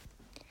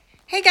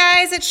Hey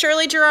guys, it's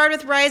Shirley Gerard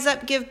with Rise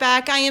Up Give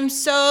Back. I am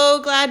so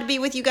glad to be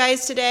with you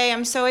guys today.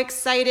 I'm so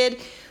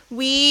excited.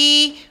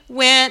 We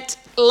went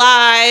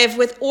live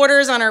with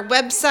orders on our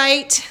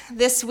website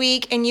this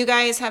week, and you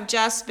guys have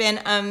just been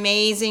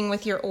amazing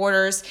with your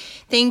orders.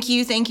 Thank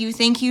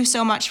you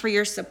so much for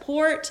your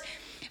support.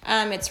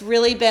 It's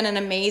really been an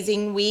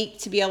amazing week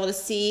to be able to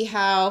see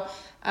how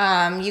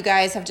you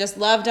guys have just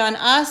loved on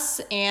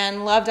us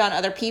and loved on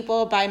other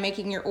people by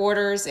making your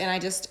orders, and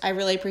I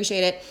really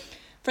appreciate it.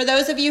 For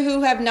those of you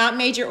who have not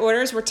made your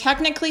orders, we're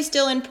technically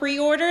still in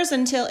pre-orders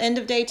until end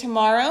of day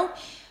tomorrow.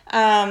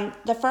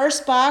 The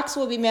first box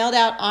will be mailed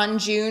out on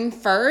June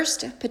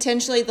 1st,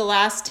 potentially the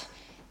last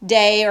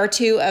day or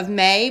two of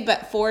May,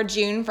 but for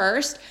June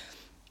 1st.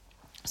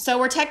 So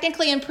we're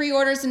technically in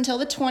pre-orders until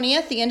the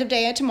 20th, the end of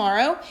day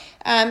tomorrow.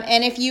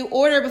 And if you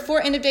order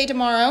before end of day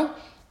tomorrow,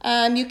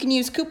 you can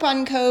use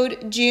coupon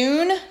code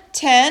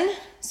JUNE10.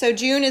 So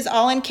June is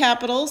all in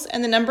capitals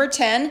and the number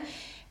 10.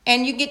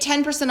 And you get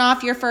 10%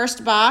 off your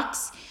first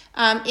box.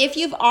 If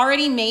you've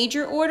already made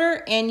your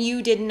order and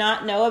you did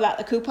not know about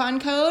the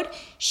coupon code,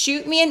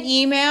 shoot me an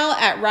email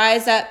at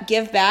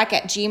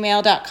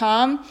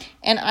riseupgiveback@gmail.com,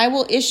 and I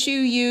will issue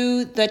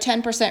you the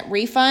 10%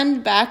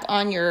 refund back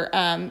on your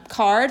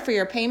card for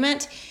your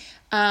payment,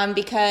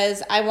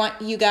 because I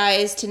want you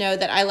guys to know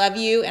that I love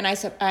you, and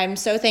I'm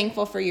so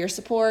thankful for your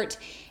support.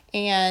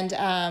 And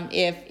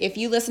if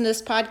you listen to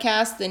this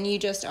podcast, then you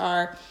just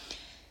are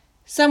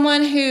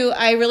someone who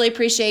I really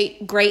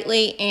appreciate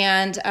greatly,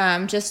 and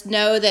just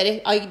know that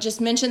if I just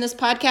mention this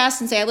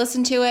podcast and say I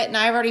listened to it and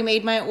I've already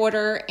made my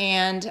order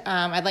and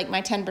I'd like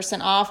my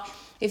 10%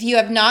 off. If you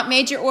have not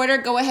made your order,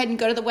 go ahead and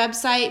go to the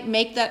website,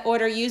 make that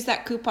order, use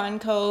that coupon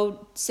code,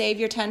 save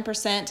your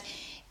 10%,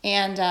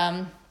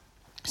 and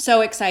so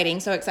exciting.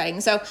 So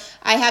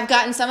I have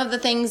gotten some of the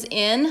things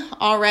in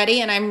already,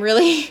 and I'm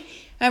really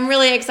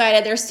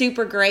excited. They're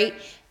super great.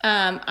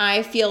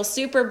 I feel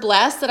super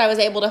blessed that I was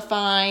able to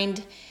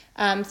find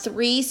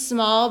 3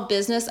 small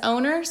business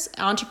owners,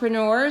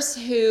 entrepreneurs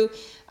who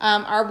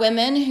are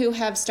women who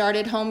have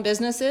started home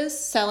businesses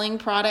selling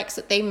products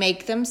that they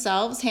make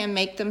themselves, hand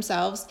make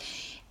themselves.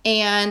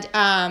 And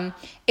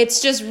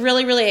it's just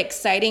really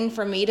exciting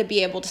for me to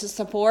be able to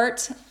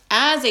support,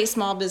 as a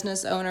small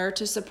business owner,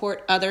 to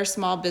support other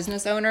small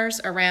business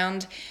owners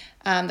around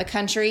the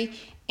country.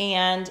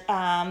 And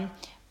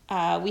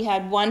we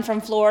had one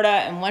from Florida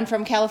and one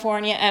from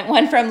California and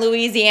one from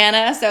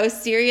Louisiana. So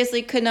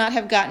seriously, could not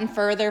have gotten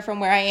further from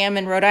where I am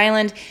in Rhode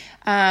Island.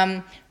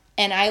 And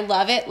I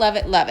love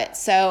it.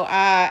 So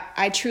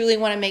I truly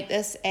want to make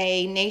this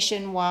a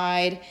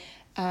nationwide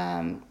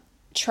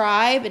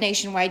tribe, a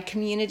nationwide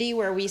community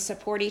where we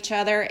support each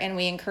other and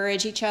we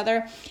encourage each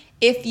other.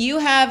 If you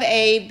have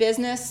a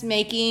business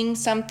making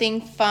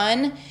something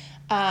fun,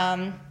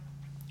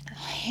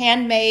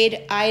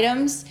 handmade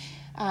items,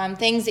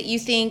 things that you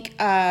think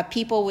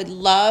people would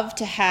love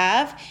to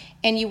have,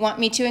 and you want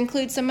me to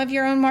include some of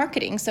your own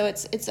marketing. So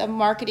it's a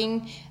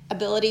marketing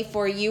ability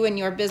for you and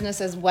your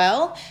business as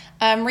well.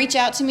 Reach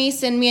out to me,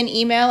 send me an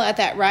email at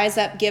that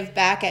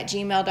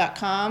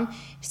riseupgiveback@gmail.com.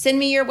 Send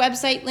me your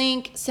website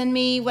link, send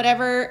me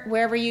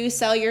wherever you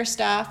sell your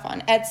stuff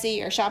on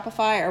Etsy or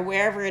Shopify or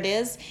wherever it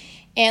is.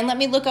 And let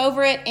me look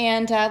over it,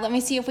 and let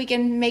me see if we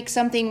can make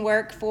something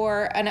work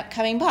for an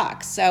upcoming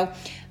box. So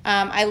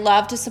I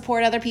love to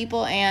support other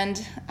people,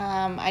 and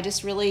I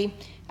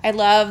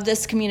love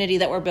this community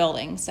that we're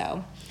building.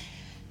 So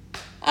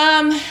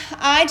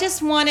I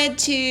just wanted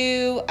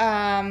to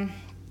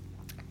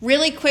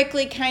really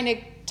quickly kind of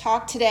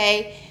talk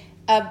today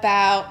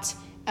about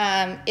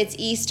it's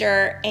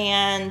Easter,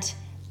 and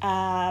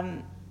I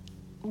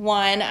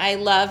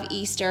love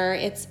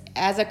Easter.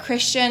 As a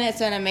Christian,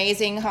 it's an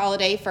amazing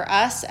holiday for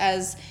us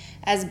as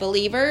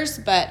believers,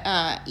 but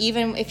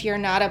even if you're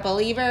not a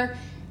believer,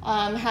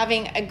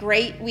 having a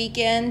great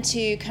weekend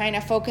to kind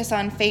of focus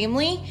on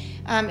family.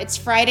 It's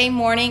Friday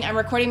morning. I'm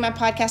recording my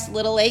podcast a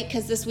little late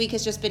because this week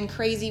has just been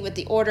crazy with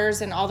the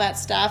orders and all that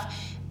stuff.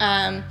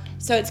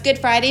 So it's Good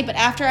Friday, but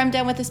after I'm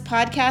done with this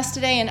podcast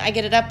today and I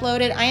get it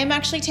uploaded, I am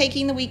actually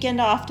taking the weekend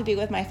off to be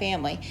with my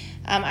family.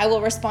 I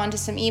will respond to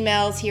some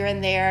emails here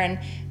and there, and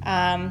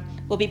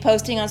we'll be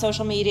posting on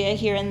social media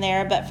here and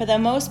there, but for the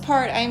most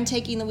part, I am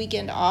taking the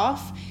weekend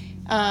off.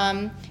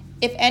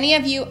 If any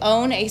of you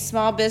own a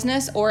small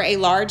business or a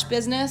large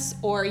business,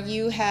 or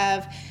you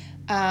have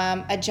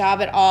a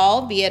job at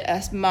all, be it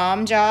a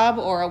mom job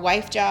or a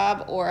wife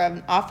job or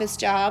an office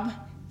job,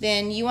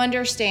 then you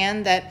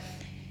understand that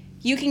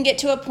you can get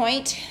to a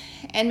point,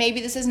 and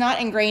maybe this is not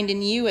ingrained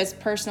in you as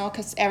personal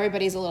because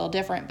everybody's a little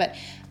different, but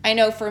I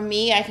know for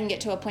me, I can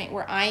get to a point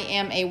where I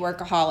am a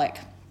workaholic.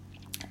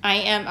 I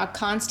am a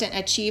constant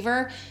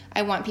achiever.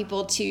 I want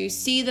people to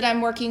see that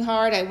I'm working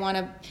hard. I want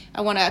to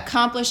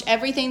accomplish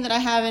everything that I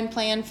have in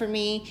plan for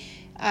me.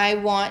 I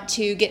want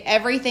to get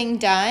everything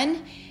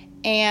done,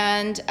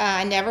 and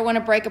I never want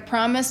to break a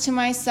promise to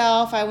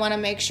myself. I want to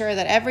make sure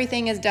that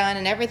everything is done,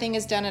 and everything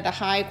is done at a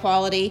high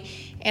quality.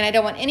 And I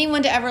don't want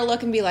anyone to ever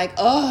look and be like,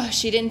 oh,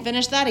 she didn't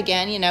finish that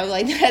again.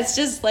 Like that's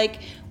just like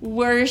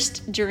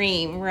worst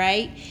dream,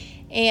 right?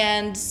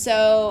 And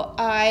so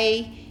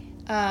I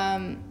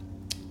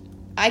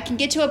can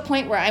get to a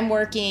point where I'm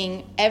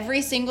working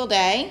every single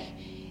day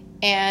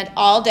and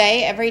all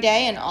day every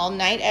day and all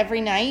night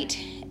every night,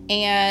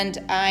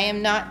 and I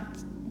am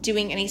not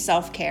doing any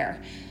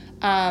self-care.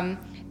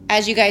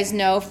 As you guys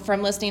know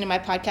from listening to my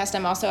podcast,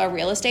 I'm also a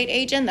real estate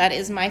agent. That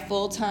is my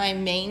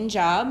full-time main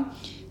job.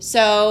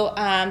 So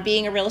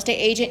being a real estate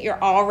agent,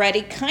 you're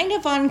already kind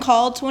of on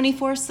call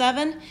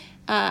 24/7.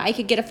 I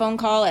could get a phone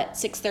call at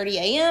 6:30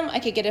 a.m. I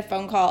could get a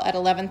phone call at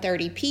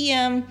 11:30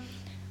 p.m.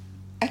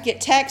 I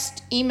get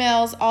text,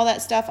 emails, all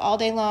that stuff all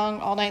day long,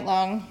 all night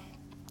long.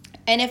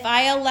 And if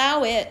I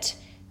allow it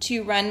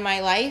to run my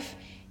life,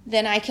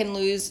 then I can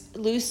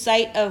lose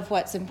sight of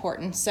what's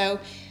important. So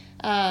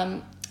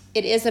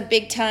it is a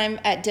big time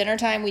at dinner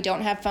time. We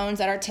don't have phones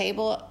at our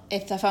table.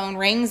 If the phone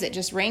rings, it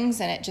just rings,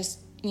 and it just,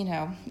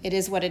 it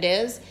is what it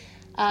is.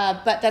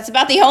 But that's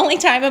about the only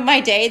time of my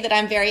day that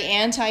I'm very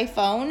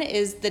anti-phone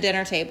is the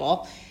dinner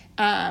table.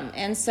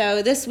 And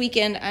so this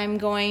weekend I'm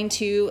going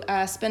to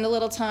spend a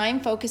little time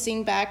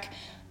focusing back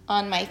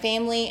on my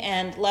family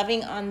and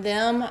loving on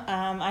them.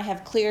 I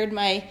have cleared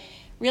my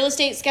real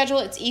estate schedule.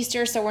 It's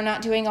Easter, so we're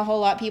not doing a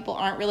whole lot. People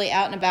aren't really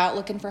out and about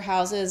looking for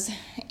houses.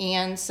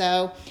 And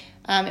so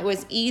it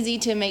was easy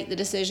to make the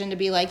decision to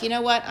be like, you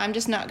know what, I'm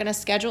just not going to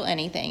schedule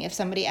anything. If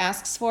somebody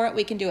asks for it,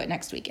 we can do it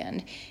next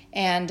weekend.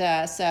 And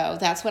so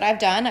that's what I've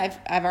done.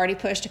 I've already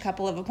pushed a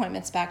couple of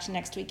appointments back to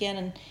next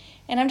weekend,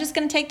 and I'm just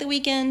going to take the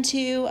weekend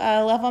to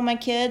love on my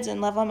kids and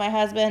love on my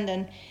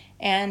husband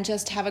and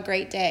just have a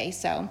great day.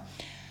 So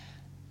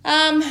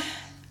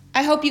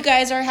I hope you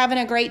guys are having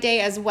a great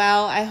day as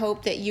well. I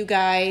hope that you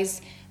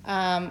guys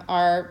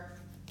are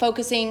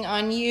focusing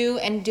on you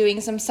and doing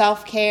some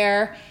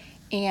self-care,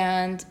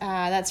 and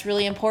that's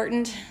really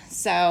important.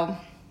 So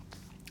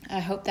I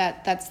hope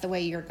that's the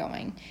way you're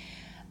going.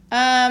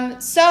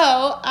 So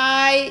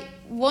I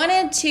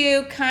wanted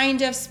to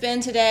kind of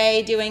spend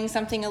today doing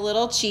something a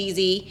little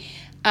cheesy,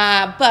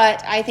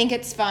 but I think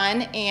it's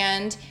fun,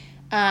 and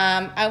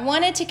I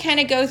wanted to kind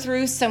of go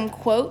through some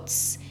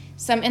quotes,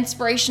 some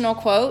inspirational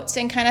quotes,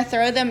 and kind of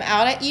throw them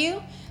out at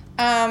you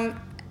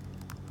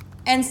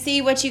and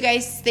see what you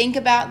guys think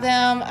about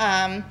them,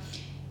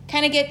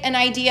 kind of get an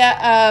idea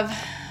of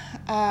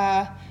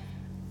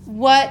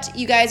what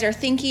you guys are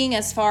thinking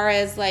as far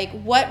as like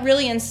what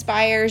really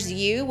inspires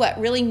you, what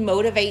really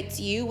motivates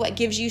you, what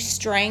gives you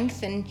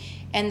strength and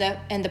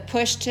the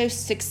push to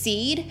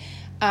succeed.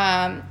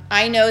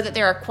 I know that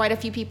there are quite a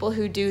few people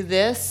who do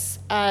this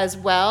as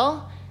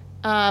well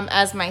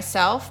as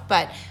myself,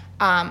 but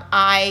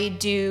I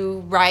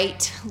do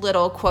write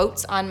little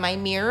quotes on my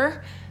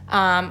mirror.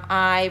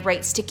 I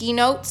write sticky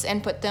notes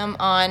and put them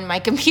on my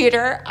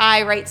computer.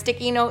 I write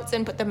sticky notes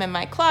and put them in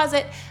my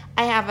closet.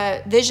 I have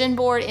a vision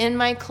board in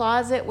my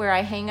closet where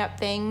I hang up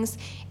things,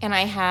 and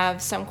I have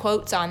some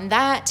quotes on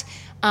that.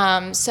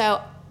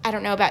 So I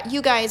don't know about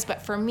you guys,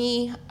 but for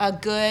me, a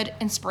good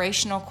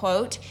inspirational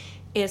quote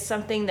is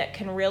something that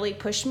can really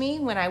push me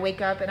when I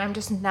wake up and I'm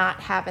just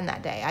not having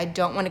that day. I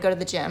don't want to go to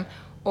the gym,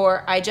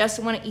 or I just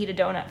want to eat a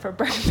donut for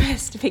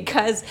breakfast,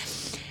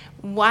 because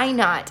why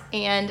not?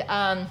 And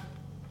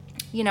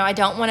I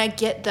don't want to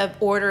get the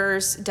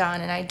orders done,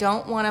 and I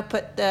don't want to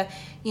put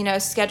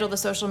schedule the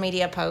social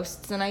media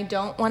posts, and I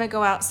don't want to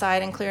go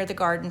outside and clear the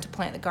garden to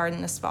plant the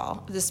garden this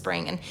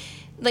spring. And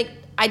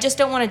I just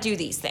don't want to do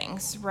these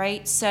things,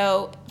 right?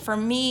 So for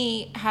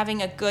me,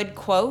 having a good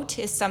quote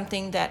is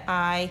something that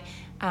I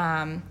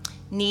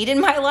need in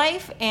my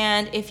life.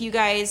 And if you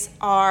guys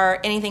are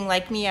anything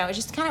like me, I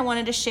just kind of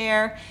wanted to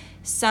share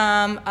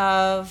some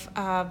of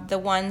the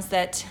ones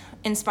that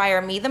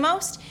inspire me the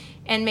most,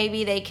 and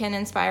maybe they can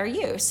inspire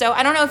you. So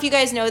I don't know if you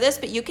guys know this,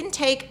 but you can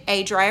take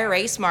a dry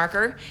erase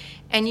marker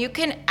and you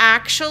can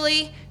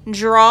actually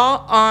draw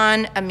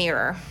on a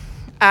mirror.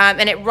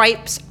 And it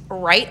wipes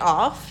right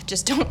off.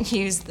 Just don't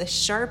use the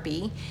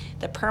Sharpie,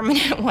 the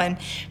permanent one.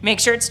 Make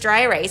sure it's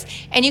dry erase.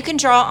 And you can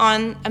draw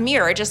on a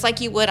mirror just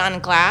like you would on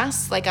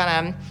glass, like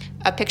on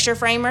a picture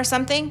frame or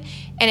something,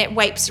 and it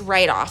wipes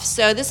right off.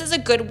 So this is a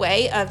good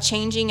way of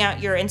changing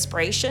out your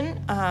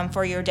inspiration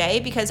for your day,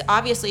 because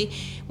obviously,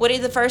 what is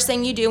the first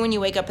thing you do when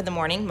you wake up in the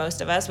morning? Most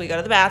of us, we go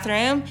to the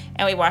bathroom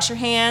and we wash our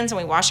hands and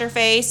we wash our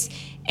face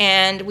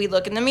and we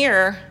look in the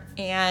mirror.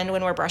 And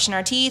when we're brushing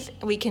our teeth,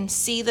 we can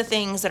see the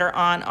things that are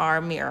on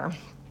our mirror.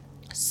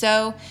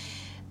 So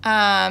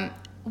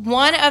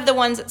one of the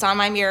ones that's on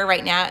my mirror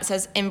right now, it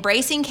says,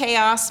 "Embracing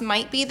chaos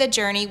might be the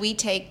journey we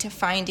take to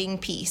finding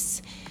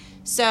peace."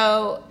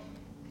 So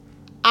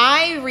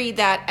I read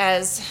that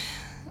as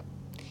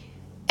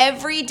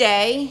every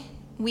day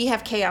we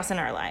have chaos in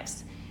our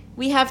lives.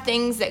 We have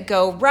things that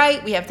go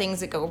right. We have things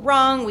that go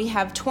wrong. We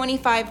have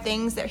 25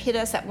 things that hit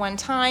us at one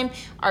time.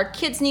 Our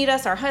kids need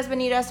us. Our husband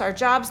need us. Our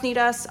jobs need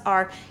us.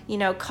 Our,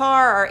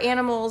 car, our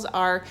animals,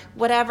 our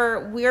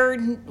whatever.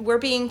 We're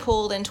being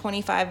pulled in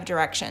 25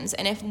 directions.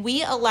 And if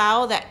we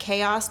allow that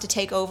chaos to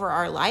take over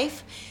our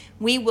life,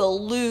 we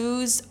will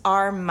lose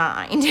our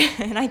mind.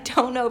 And I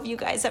don't know if you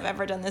guys have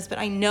ever done this, but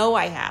I know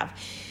I have.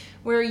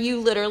 where you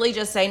literally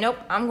just say, nope,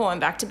 I'm going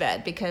back to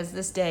bed because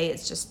this day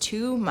is just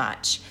too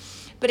much.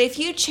 But if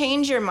you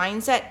change your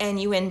mindset and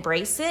you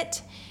embrace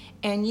it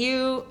and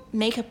you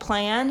make a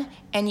plan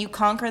and you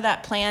conquer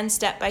that plan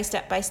step by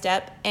step by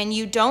step, and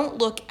you don't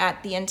look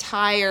at the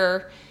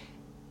entire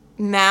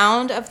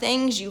mound of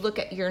things, you look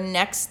at your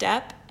next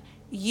step,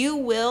 you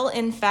will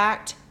in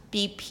fact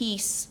be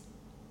peaceful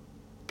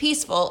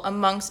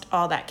amongst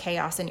all that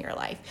chaos in your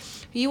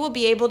life. You will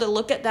be able to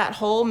look at that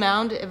whole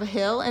mound of a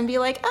hill and be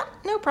like, oh,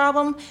 no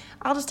problem.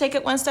 I'll just take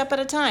it one step at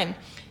a time.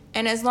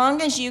 And as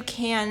long as you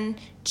can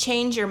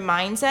change your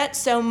mindset,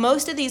 so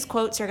most of these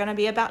quotes are going to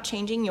be about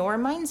changing your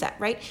mindset,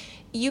 right?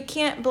 You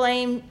can't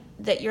blame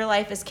that your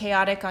life is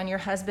chaotic on your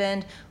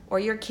husband or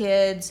your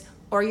kids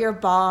or your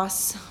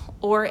boss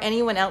or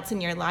anyone else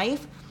in your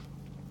life.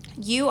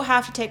 You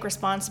have to take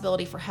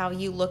responsibility for how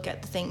you look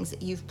at the things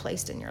that you've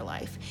placed in your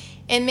life.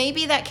 And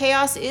maybe that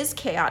chaos is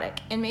chaotic,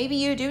 and maybe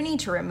you do need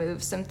to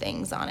remove some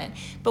things on it.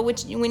 But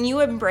when you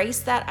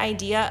embrace that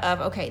idea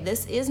of, okay,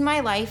 this is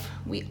my life,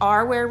 we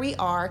are where we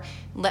are,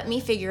 let me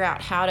figure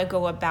out how to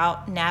go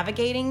about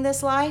navigating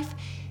this life,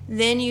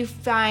 then you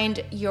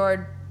find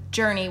your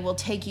journey will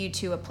take you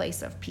to a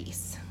place of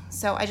peace.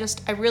 So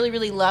I really,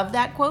 really love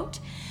that quote.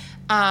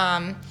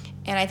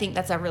 And I think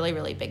that's a really,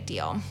 really big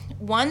deal.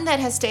 One that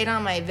has stayed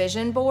on my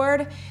vision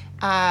board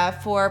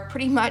for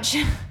pretty much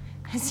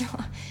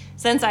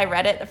since I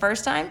read it the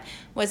first time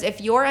was,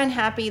 if you're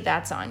unhappy,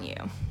 that's on you.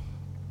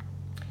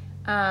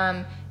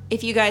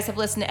 If you guys have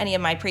listened to any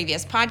of my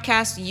previous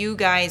podcasts, you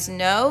guys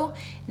know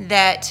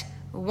that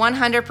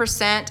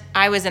 100%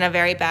 I was in a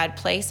very bad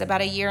place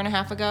about a year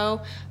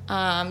ago.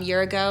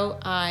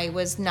 I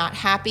was not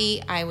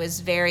happy. I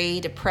was very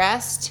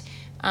depressed.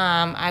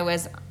 I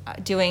was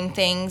doing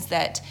things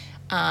that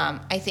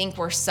I think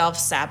were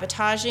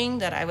self-sabotaging,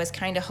 that I was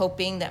kind of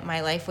hoping that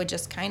my life would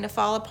just kind of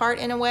fall apart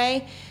in a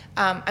way.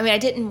 I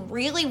didn't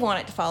really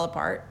want it to fall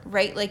apart,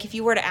 right? Like if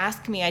you were to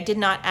ask me, I did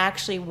not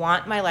actually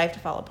want my life to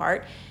fall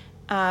apart,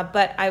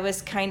 but I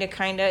was kind of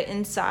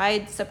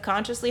inside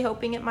subconsciously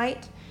hoping it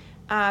might,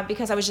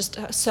 because I was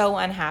just so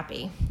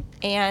unhappy.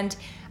 And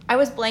I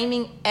was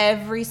blaming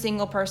every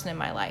single person in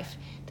my life,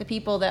 the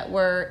people that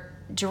were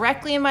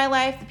directly in my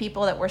life, the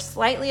people that were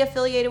slightly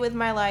affiliated with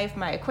my life,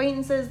 my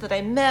acquaintances that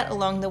I met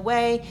along the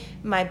way,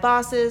 my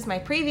bosses, my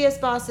previous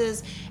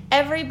bosses,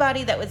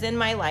 everybody that was in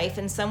my life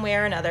in some way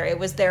or another, it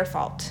was their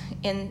fault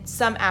in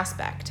some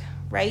aspect,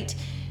 right?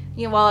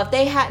 Well, if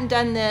they hadn't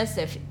done this,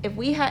 if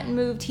we hadn't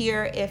moved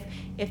here,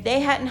 if they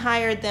hadn't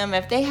hired them,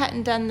 if they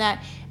hadn't done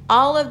that,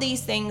 all of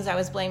these things I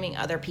was blaming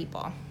other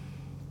people.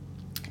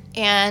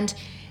 And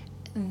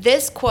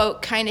this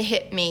quote kind of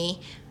hit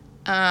me.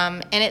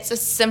 And it's a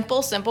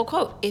simple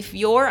quote. If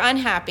you're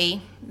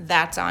unhappy,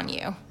 that's on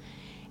you.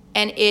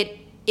 And it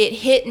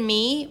hit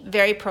me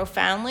very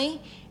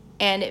profoundly,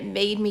 and it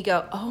made me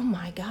go, oh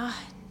my God,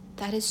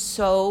 that is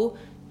so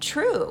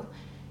true.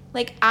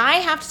 Like, I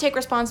have to take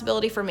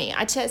responsibility for me.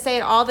 I say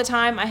it all the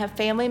time. I have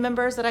family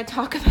members that I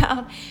talk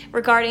about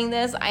regarding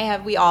this.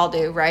 We all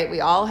do, right?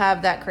 We all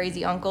have that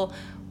crazy uncle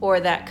or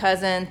that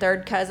cousin,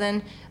 third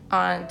cousin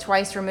on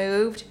twice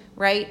removed,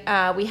 right?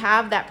 We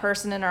have that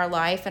person in our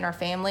life and our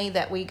family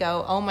that we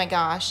go, oh my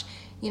gosh,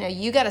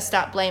 you got to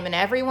stop blaming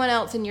everyone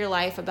else in your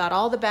life about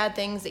all the bad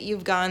things that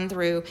you've gone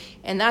through.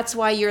 And that's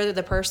why you're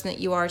the person that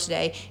you are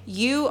today.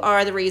 You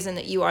are the reason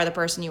that you are the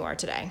person you are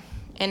today.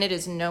 And it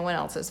is no one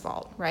else's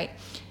fault, right?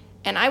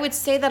 And I would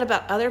say that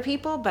about other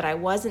people, but I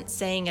wasn't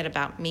saying it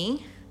about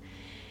me.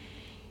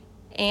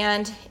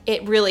 And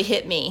it really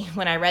hit me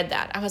when I read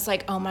that. I was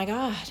like, oh my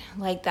God,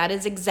 like that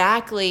is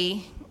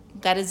exactly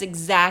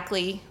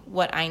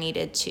what I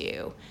needed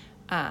to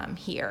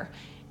hear.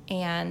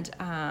 And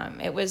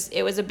it was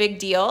a big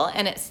deal.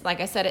 And it's, like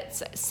I said,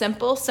 it's a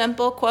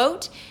simple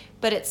quote,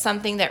 but it's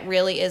something that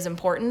really is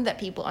important, that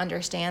people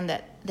understand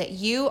that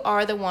you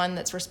are the one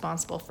that's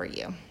responsible for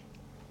you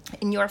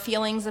and your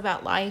feelings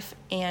about life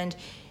and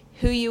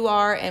who you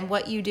are and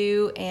what you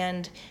do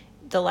and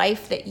the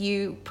life that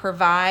you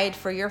provide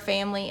for your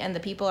family and the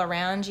people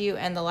around you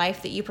and the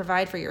life that you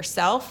provide for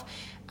yourself.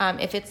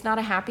 If it's not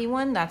a happy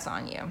one, that's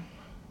on you.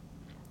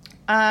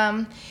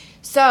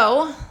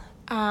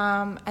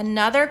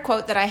 Another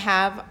quote that I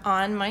have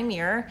on my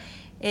mirror,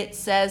 it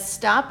says,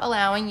 stop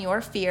allowing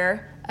your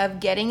fear of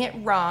getting it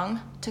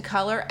wrong to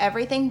color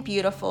every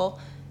beautiful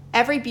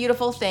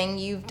thing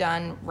you've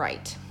done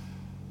right.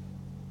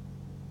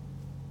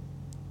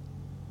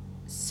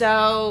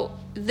 So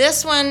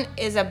this one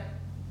is a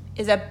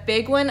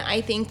big one.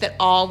 I think that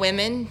all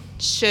women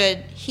should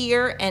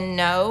hear and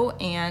know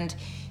and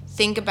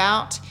think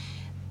about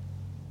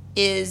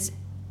is,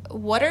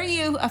 what are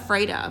you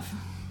afraid of?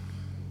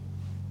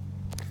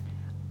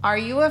 Are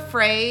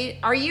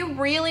you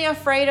really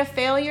afraid of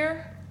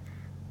failure?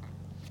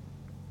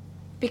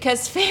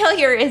 Because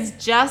failure is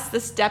just the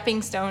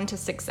stepping stone to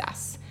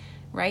success,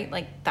 right?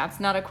 Like, that's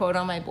not a quote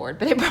on my board,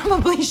 but it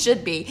probably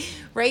should be,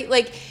 right?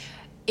 Like,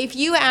 if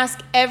you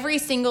ask every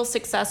single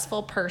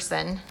successful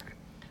person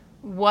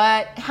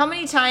how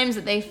many times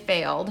that they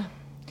failed,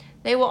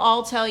 they will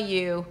all tell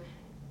you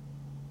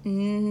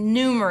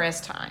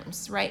numerous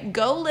times, right?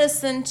 Go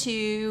listen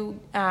to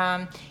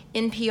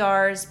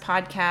NPR's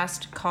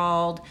podcast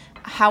called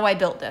How I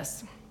Built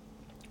This,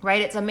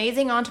 right? It's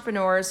amazing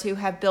entrepreneurs who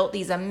have built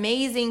these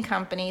amazing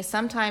companies,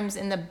 sometimes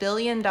in the $1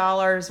 billion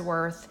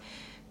worth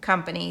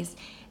companies.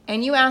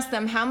 And you ask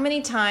them how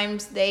many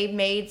times they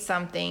made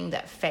something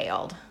that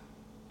failed.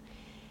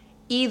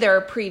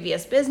 Either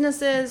previous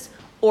businesses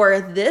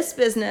or this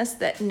business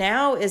that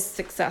now is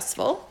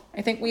successful.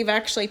 I think we've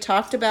actually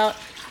talked about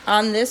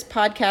on this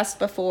podcast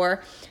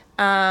before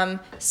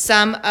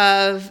some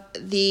of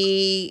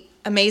the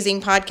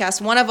amazing podcasts.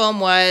 One of them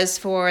was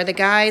for the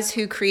guys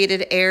who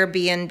created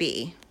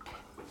Airbnb.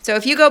 So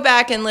if you go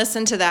back and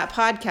listen to that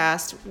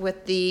podcast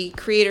with the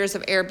creators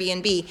of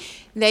Airbnb,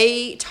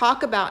 they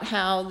talk about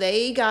how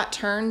they got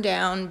turned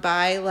down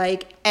by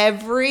like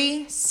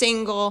every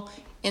single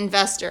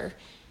investor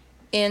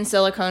in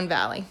Silicon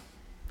Valley.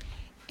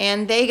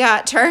 And they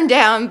got turned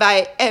down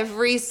by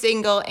every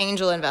single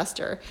angel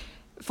investor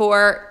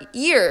for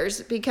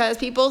years because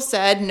people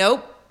said,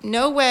 nope,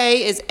 no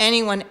way is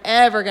anyone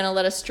ever going to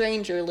let a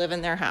stranger live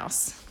in their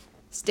house,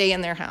 stay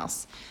in their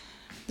house.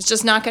 It's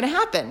just not going to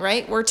happen,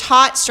 right? We're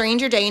taught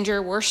stranger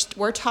danger.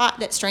 We're taught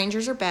that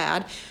strangers are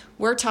bad.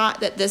 We're taught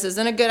that this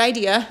isn't a good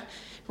idea,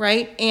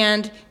 right?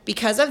 And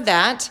because of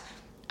that,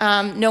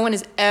 no one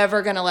is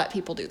ever going to let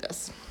people do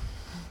this.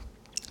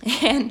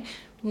 And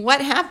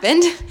what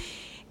happened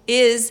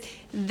is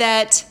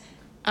that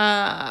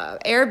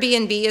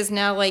Airbnb is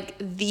now like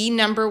the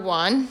number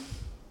one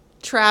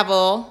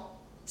travel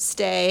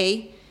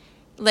stay.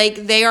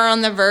 Like they are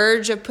on the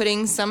verge of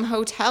putting some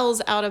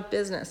hotels out of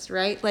business,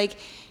 right? Like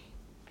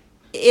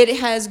it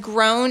has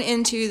grown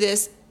into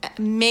this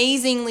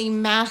amazingly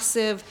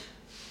massive,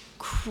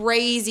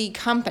 crazy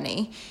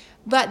company,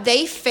 but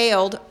they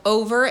failed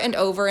over and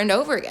over and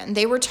over again.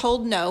 They were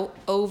told no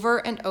over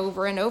and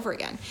over and over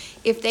again.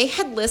 If they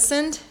had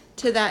listened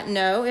to that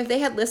no, if they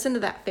had listened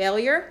to that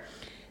failure,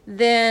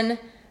 then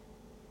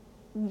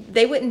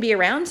they wouldn't be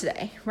around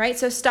today, right?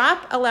 So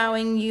stop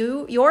allowing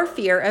your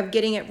fear of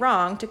getting it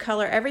wrong to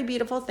color every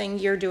beautiful thing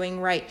you're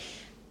doing right.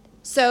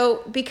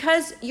 So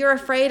because you're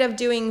afraid of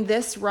doing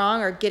this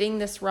wrong or getting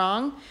this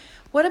wrong,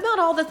 what about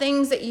all the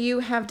things that you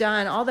have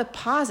done, all the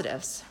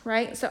positives,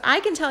 right? So I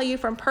can tell you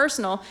from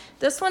personal,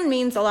 this one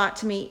means a lot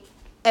to me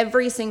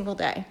every single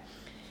day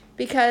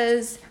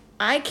because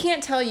I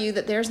can't tell you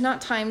that there's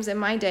not times in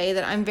my day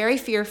that I'm very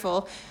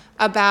fearful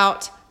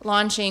about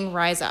launching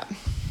Rise Up.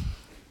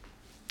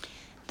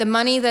 The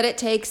money that it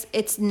takes,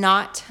 it's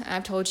not,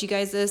 I've told you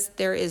guys this,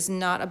 there is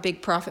not a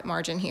big profit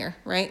margin here,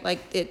 right? Like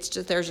it's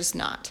just, there's just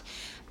not.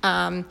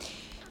 And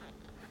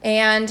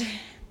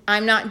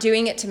I'm not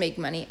doing it to make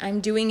money.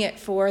 I'm doing it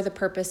for the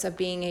purpose of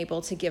being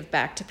able to give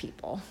back to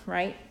people,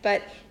 right?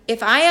 But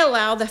if I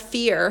allow the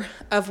fear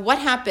of what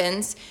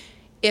happens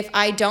if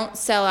I don't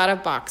sell out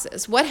of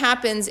boxes? What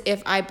happens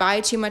if I buy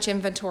too much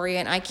inventory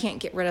and I can't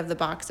get rid of the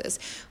boxes?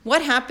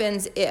 What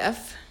happens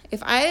if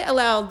I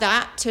allow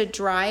that to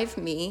drive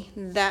me,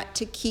 that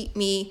to keep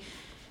me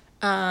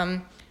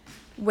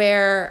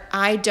where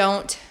I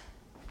don't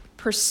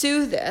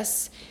pursue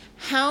this?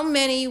 How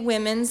many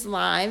women's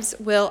lives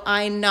will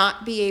I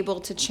not be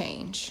able to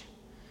change?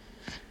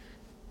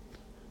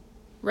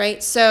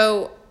 Right?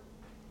 So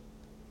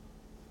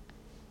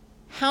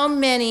how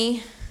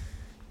many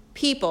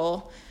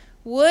people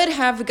would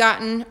have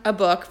gotten a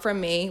book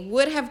from me,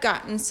 would have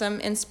gotten some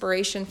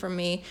inspiration from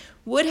me,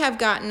 would have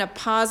gotten a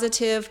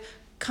positive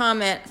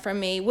comment from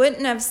me,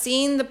 wouldn't have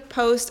seen the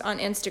post on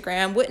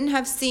Instagram, wouldn't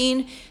have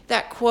seen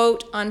that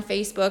quote on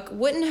Facebook,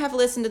 wouldn't have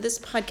listened to this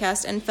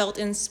podcast and felt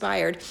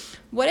inspired?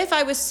 What if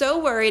I was so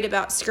worried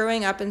about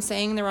screwing up and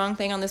saying the wrong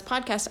thing on this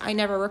podcast, I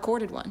never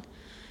recorded one,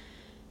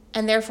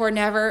 and therefore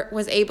never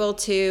was able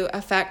to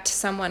affect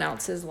someone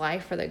else's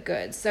life for the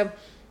good? So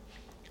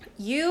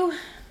you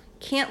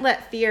can't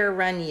let fear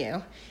run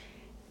you,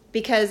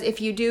 because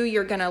if you do,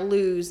 you're going to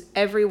lose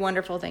every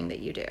wonderful thing that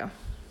you do,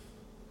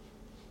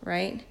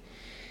 right?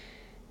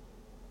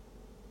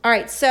 All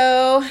right,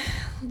 so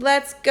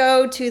let's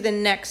go to the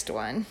next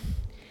one.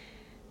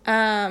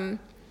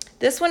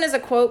 This one is a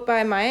quote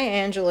by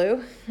Maya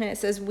Angelou, and it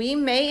says, "We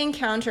may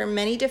encounter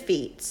many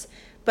defeats,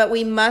 but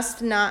we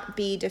must not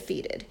be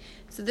defeated."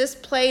 So this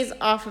plays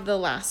off of the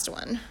last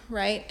one,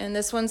 right? And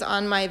this one's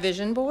on my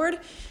vision board.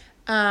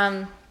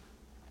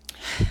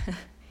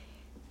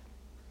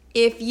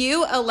 If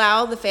you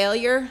allow the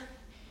failure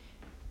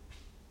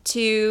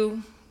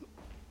to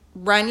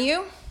run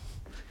you,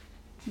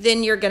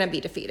 then you're going to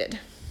be defeated.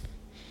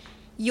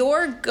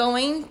 You're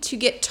going to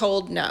get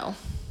told no.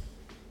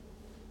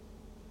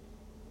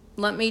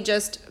 Let me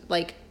just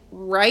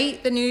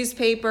write the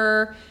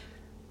newspaper,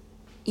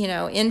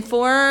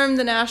 inform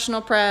the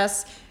national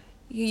press.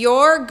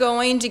 You're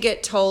going to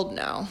get told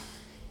no.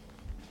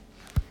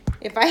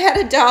 If I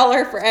had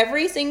 $1 for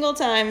every single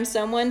time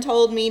someone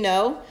told me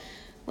no,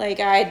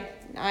 I'd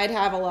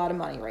have a lot of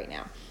money right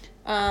now.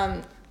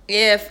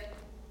 If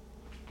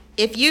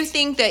you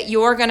think that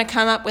you're going to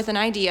come up with an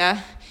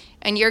idea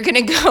and you're going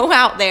to go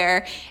out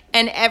there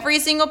and every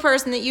single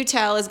person that you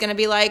tell is going to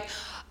be like,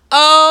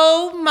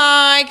 Oh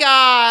my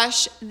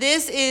gosh.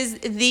 This is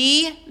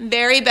the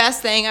very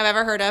best thing I've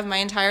ever heard of my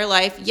entire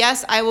life.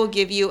 Yes, I will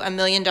give you $1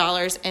 million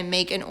and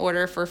make an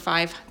order for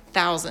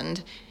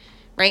 5,000,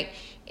 right?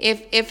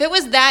 If it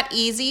was that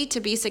easy to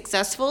be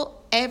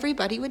successful,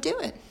 everybody would do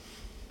it.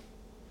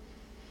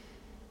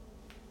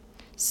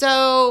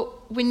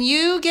 So when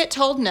you get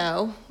told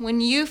no,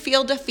 when you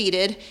feel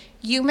defeated,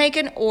 you make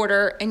an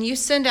order and you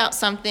send out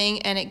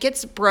something and it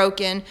gets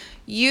broken.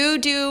 You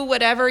do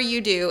whatever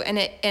you do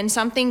and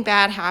something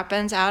bad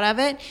happens out of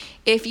it.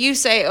 If you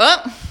say,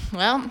 oh,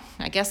 well,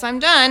 I guess I'm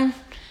done.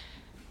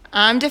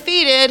 I'm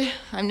defeated.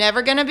 I'm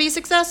never going to be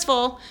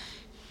successful.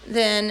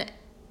 Then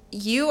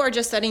you are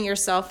just setting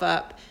yourself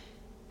up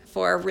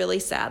for a really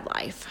sad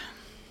life.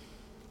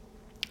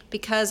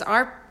 Because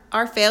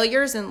our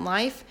failures in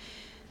life,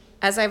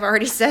 as I've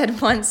already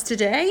said once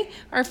today,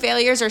 our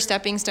failures are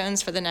stepping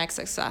stones for the next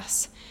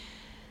success.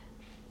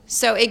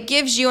 So it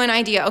gives you an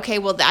idea, okay,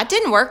 well, that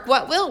didn't work.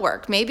 What will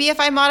work? Maybe if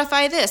I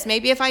modify this,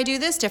 maybe if I do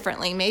this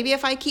differently, maybe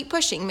if I keep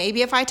pushing,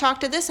 maybe if I talk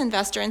to this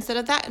investor instead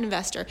of that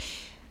investor.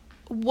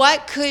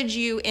 What could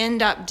you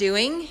end up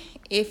doing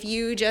if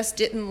you just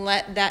didn't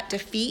let that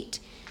defeat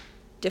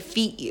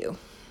you?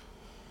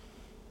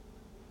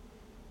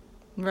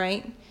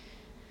 Right?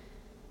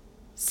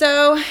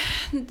 So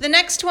the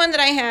next one that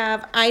I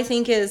have, I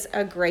think is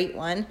a great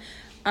one.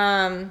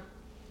 It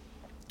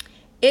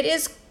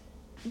is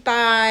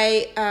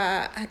by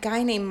a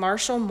guy named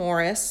Marshall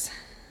Morris.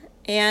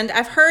 And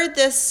I've heard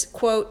this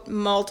quote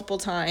multiple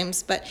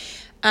times, but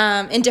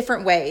in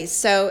different ways.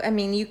 So, I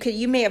mean,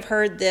 you may have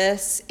heard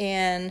this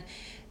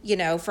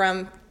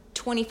from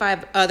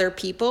 25 other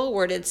people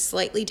worded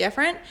slightly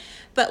different.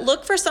 But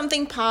look for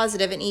something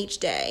positive in each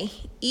day,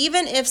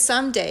 even if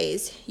some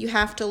days you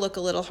have to look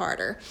a little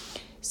harder.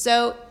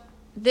 So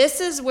this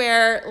is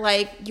where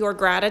your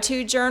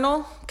gratitude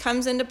journal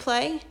comes into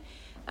play.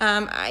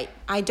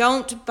 I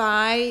don't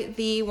buy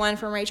the one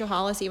from Rachel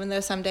Hollis, even though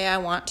someday I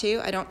want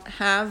to. I don't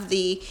have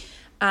the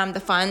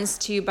funds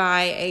to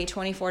buy a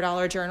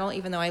 $24 journal,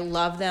 even though I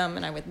love them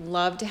and I would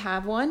love to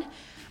have one.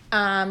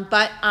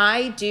 But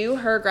I do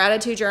her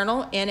gratitude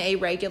journal in a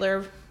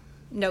regular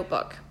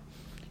notebook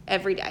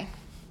every day.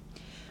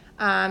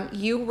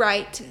 You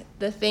write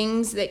the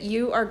things that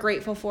you are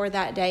grateful for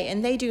that day,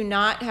 and they do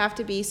not have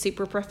to be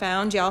super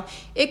profound, y'all.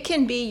 It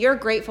can be you're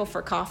grateful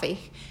for coffee.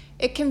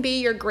 It can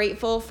be you're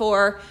grateful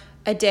for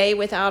a day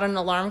without an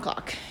alarm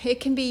clock. It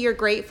can be you're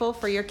grateful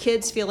for your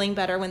kids feeling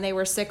better when they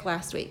were sick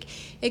last week.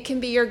 It can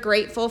be you're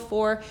grateful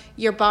for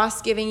your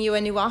boss giving you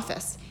a new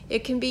office.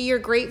 It can be you're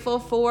grateful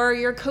for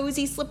your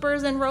cozy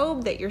slippers and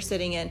robe that you're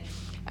sitting in.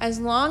 As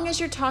long as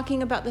you're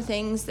talking about the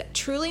things that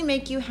truly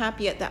make you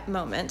happy at that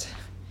moment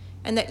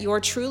and that you're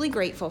truly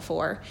grateful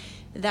for,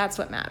 that's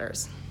what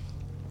matters.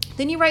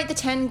 Then you write the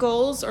 10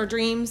 goals or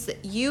dreams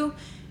that you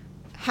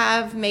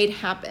have made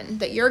happen,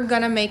 that you're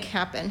gonna make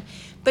happen,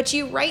 but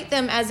you write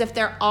them as if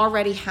they're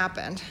already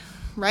happened,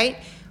 right?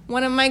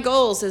 One of my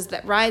goals is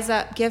that Rise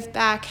Up Give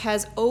Back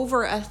has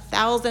over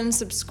 1,000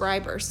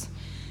 subscribers.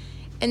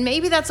 And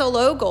maybe that's a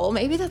low goal,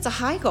 maybe that's a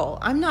high goal,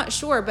 I'm not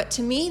sure, but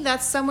to me,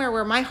 that's somewhere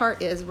where my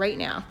heart is right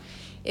now.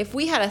 If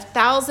we had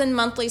 1,000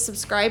 monthly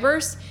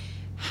subscribers,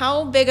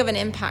 how big of an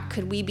impact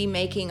could we be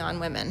making on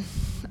women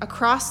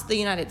across the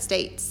United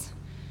States?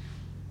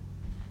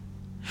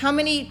 How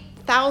many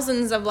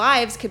thousands of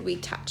lives could we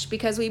touch?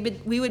 Because we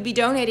would be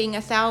donating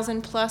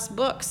 1,000+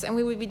 books, and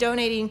we would be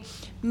donating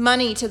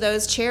money to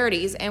those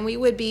charities, and we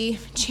would be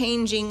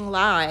changing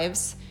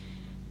lives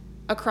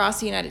across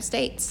the United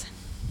States.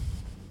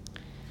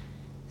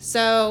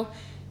 So,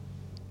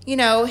 you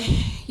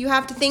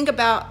have to think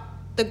about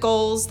the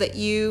goals that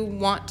you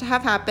want to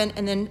have happen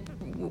and then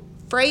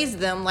phrase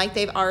them like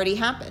they've already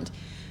happened.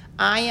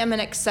 I am an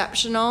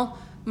exceptional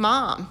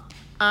mom.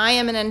 I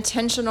am an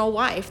intentional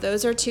wife.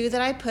 Those are two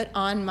that I put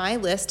on my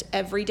list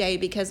every day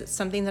because it's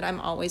something that I'm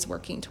always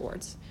working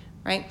towards,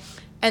 right?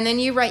 And then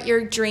you write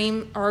your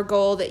dream or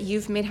goal that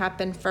you've made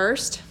happen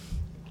first,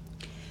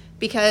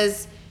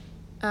 because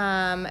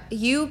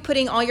you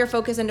putting all your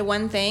focus into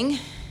one thing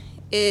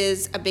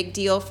is a big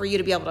deal for you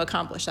to be able to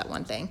accomplish that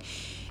one thing.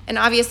 And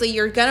obviously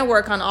you're gonna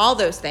work on all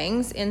those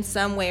things in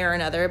some way or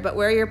another, but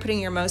where you're putting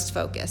your most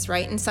focus,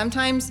 right? And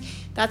sometimes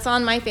that's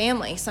on my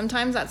family.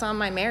 Sometimes that's on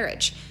my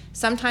marriage.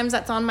 Sometimes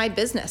that's on my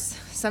business.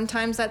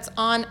 Sometimes that's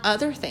on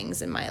other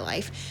things in my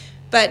life.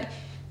 But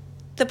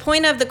the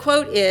point of the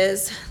quote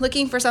is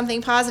looking for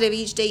something positive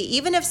each day.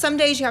 Even if some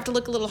days you have to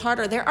look a little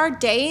harder, there are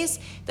days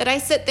that I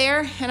sit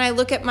there and I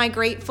look at my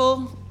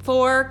grateful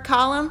for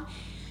column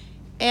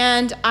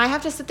and I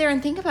have to sit there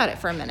and think about it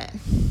for a minute.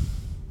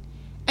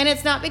 And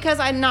it's not because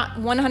I'm not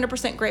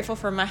 100% grateful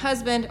for my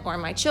husband or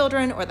my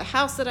children or the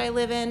house that I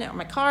live in or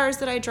my cars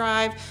that I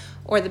drive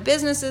or the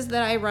businesses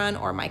that I run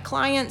or my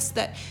clients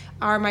that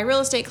are my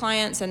real estate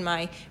clients and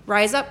my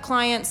Rise Up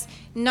clients.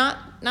 Not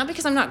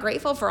because I'm not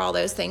grateful for all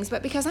those things,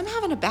 but because I'm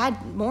having a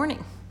bad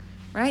morning,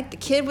 right? The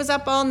kid was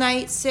up all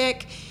night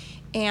sick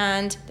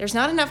and there's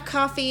not enough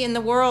coffee in the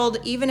world,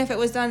 even if it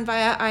was done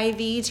via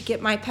IV, to get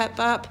my pep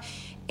up.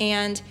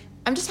 And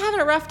I'm just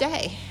having a rough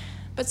day.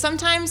 But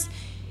sometimes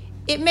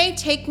it may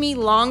take me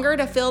longer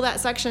to fill that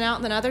section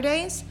out than other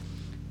days.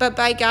 But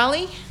by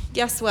golly,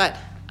 guess what?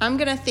 I'm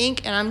going to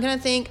think and I'm going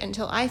to think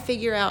until I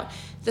figure out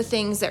the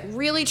things that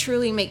really,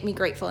 truly make me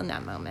grateful in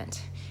that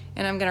moment.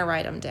 And I'm going to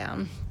write them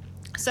down.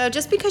 So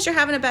just because you're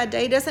having a bad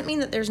day doesn't mean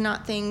that there's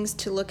not things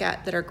to look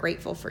at that are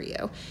grateful for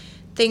you.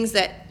 Things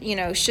that,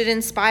 should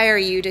inspire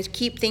you to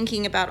keep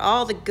thinking about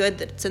all the good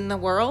that's in the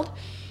world,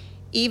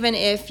 even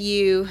if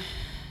you,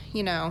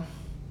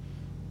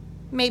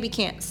 maybe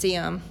can't see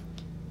them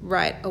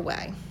right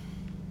away.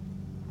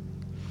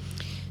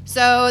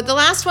 So the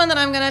last one that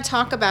I'm going to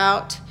talk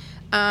about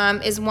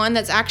is one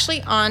that's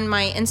actually on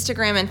my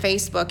Instagram and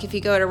Facebook. If you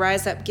go to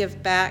Rise Up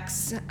Give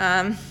Back's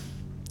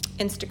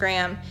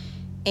Instagram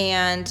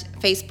and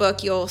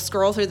Facebook, you'll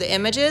scroll through the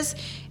images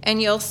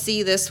and you'll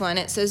see this one.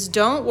 It says,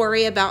 "Don't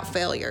worry about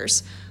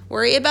failures.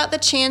 Worry about the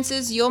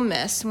chances you'll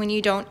miss when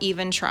you don't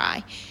even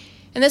try."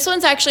 And this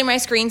one's actually my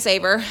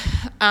screensaver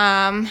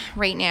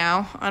right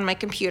now on my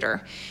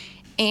computer.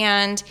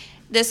 And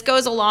this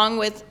goes along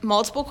with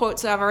multiple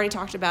quotes that I've already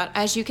talked about.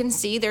 As you can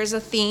see, there's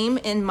a theme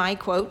in my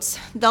quotes.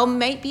 There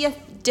might be a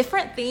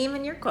different theme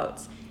in your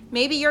quotes.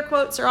 Maybe your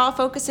quotes are all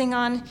focusing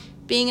on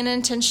being an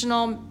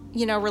intentional,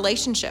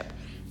 relationship,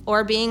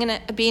 or being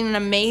an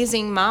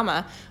amazing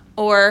mama,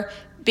 or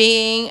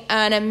being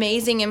an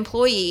amazing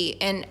employee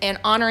and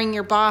honoring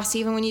your boss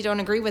even when you don't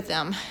agree with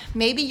them.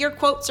 Maybe your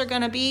quotes are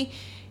going to be,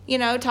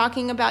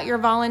 talking about your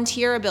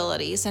volunteer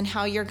abilities and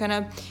how you're going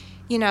to,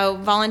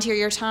 volunteer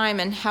your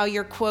time, and how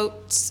your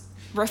quotes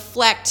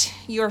reflect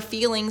your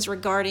feelings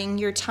regarding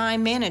your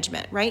time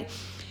management, right?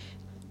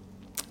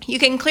 You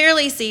can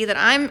clearly see that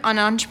I'm an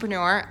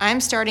entrepreneur. I'm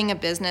starting a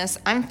business.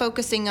 I'm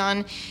focusing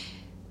on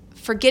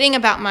forgetting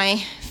about my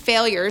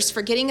failures,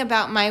 forgetting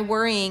about my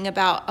worrying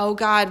about, oh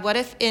God, what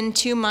if in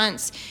 2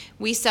 months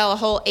we sell a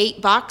whole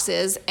 8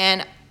 boxes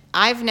and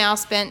I've now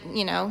spent,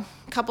 a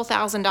couple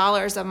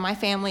 $1,000s of my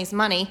family's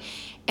money,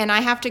 and I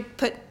have to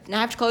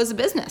close the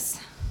business.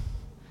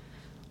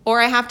 Or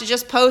I have to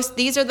just post,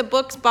 these are the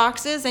books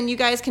boxes and you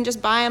guys can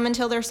just buy them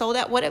until they're sold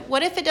out.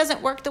 What if it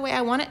doesn't work the way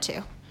I want it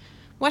to?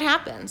 What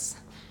happens?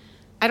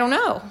 I don't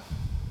know.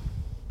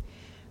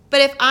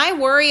 But if I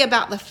worry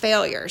about the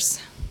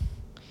failures,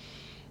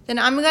 then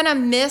I'm going to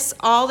miss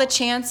all the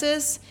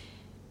chances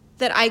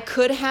that I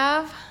could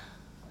have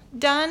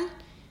done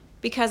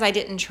because I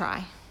didn't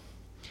try.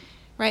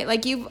 Right?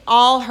 Like you've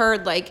all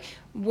heard,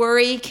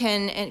 worry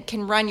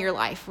can run your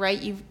life,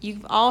 right?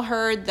 You've all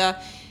heard the,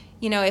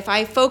 if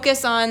I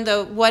focus on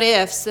the what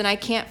ifs, then I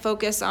can't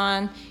focus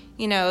on,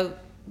 the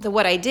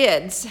what I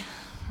did,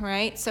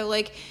 right? So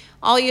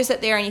all you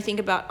sit there and you think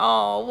about,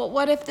 oh, well,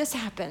 what if this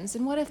happens?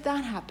 And what if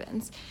that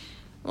happens?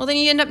 Well, then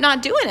you end up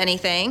not doing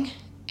anything.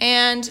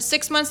 And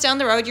 6 months down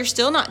the road, you're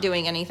still not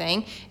doing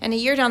anything. And a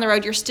year down the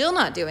road, you're still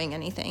not doing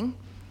anything,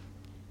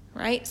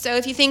 right? So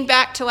if you think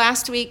back to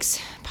last week's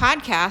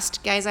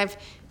podcast, guys, I've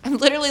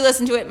literally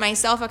listened to it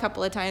myself a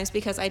couple of times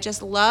because I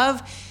just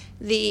love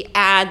the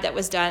ad that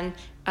was done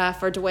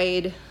for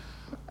Dwayne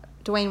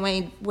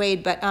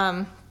Wade. But,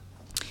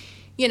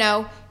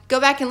 go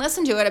back and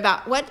listen to it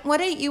about what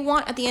do you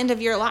want at the end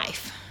of your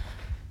life.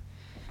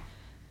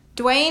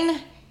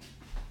 Dwayne,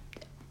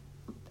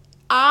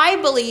 I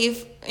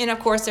believe, and of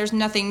course there's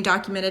nothing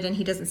documented and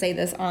he doesn't say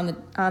this on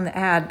the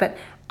ad, but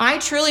I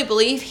truly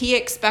believe he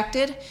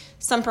expected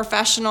some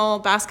professional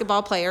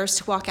basketball players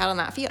to walk out on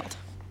that field.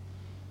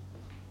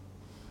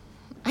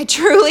 I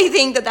truly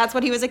think that that's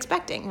what he was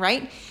expecting,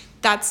 right?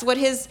 That's what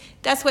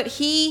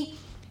he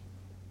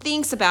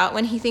thinks about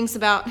when he thinks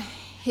about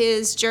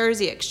his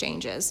jersey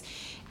exchanges.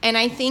 And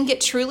I think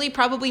it truly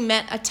probably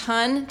meant a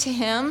ton to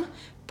him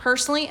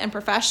personally and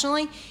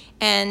professionally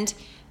and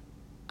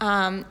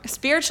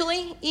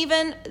spiritually,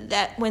 even,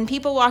 that when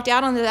people walked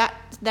out onto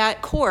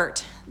that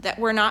court that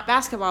were not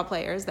basketball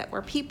players, that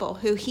were people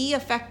who he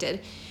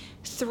affected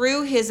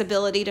through his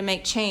ability to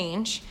make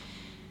change.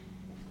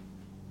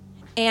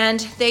 And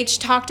they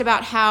talked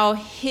about how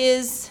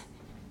his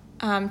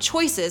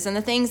choices and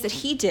the things that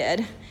he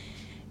did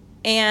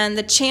and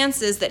the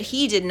chances that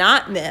he did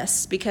not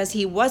miss because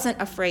he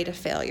wasn't afraid of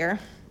failure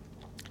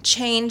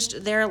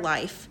changed their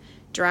life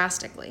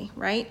drastically,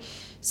 right?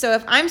 So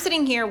if I'm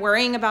sitting here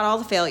worrying about all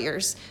the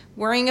failures,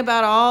 worrying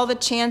about all the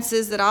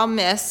chances that I'll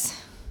miss,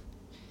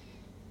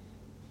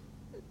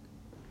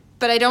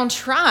 but I don't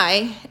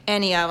try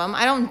any of them,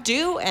 I don't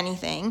do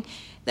anything,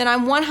 then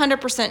I'm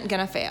 100% going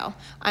to fail.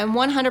 I'm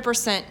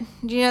 100%,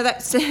 do you know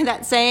that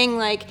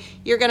saying,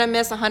 you're going to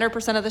miss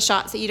 100% of the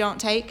shots that you don't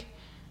take?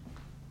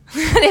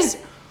 That is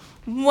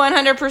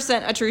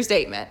 100% a true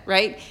statement,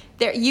 right?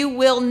 You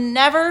will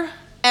never,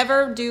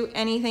 ever do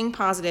anything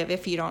positive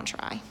if you don't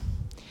try.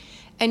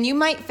 And you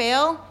might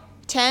fail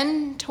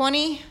 10,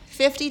 20,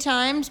 50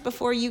 times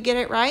before you get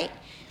it right.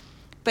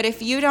 But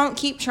if you don't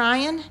keep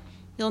trying,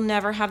 you'll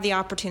never have the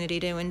opportunity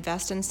to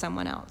invest in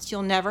someone else.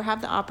 You'll never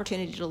have the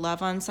opportunity to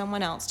love on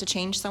someone else, to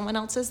change someone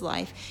else's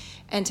life,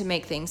 and to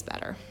make things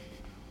better.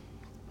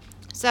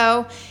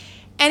 So,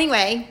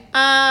 Anyway,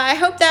 I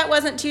hope that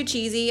wasn't too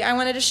cheesy. I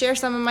wanted to share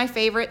some of my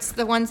favorites,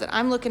 the ones that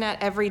I'm looking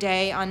at every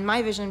day on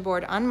my vision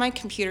board, on my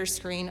computer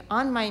screen,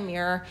 on my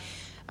mirror.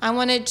 I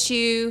wanted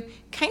to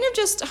kind of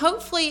just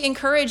hopefully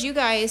encourage you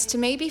guys to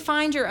maybe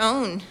find your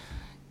own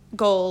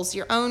goals,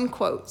 your own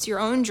quotes, your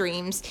own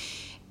dreams,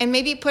 and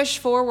maybe push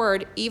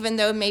forward, even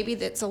though maybe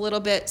that's a little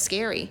bit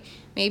scary.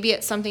 Maybe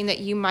it's something that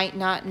you might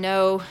not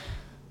know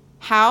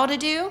how to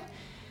do,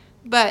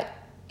 but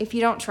if you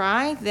don't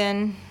try,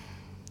 then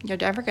you're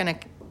never gonna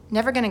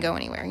go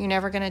anywhere. You're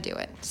never gonna do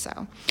it.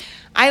 So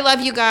I love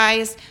you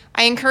guys.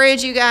 I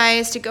encourage you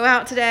guys to go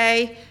out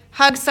today,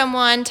 hug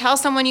someone, tell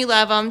someone you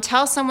love them,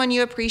 tell someone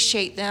you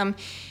appreciate them,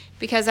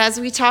 because as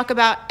we talk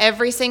about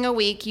every single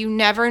week, you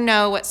never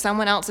know what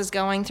someone else is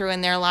going through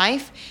in their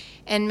life,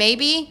 and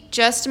maybe,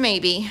 just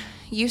maybe,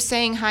 you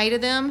saying hi to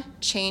them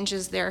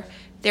changes their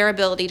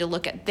ability to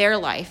look at their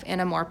life in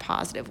a more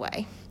positive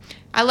way.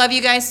 I love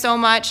you guys so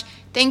much.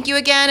 Thank you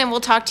again, and we'll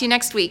talk to you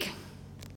next week.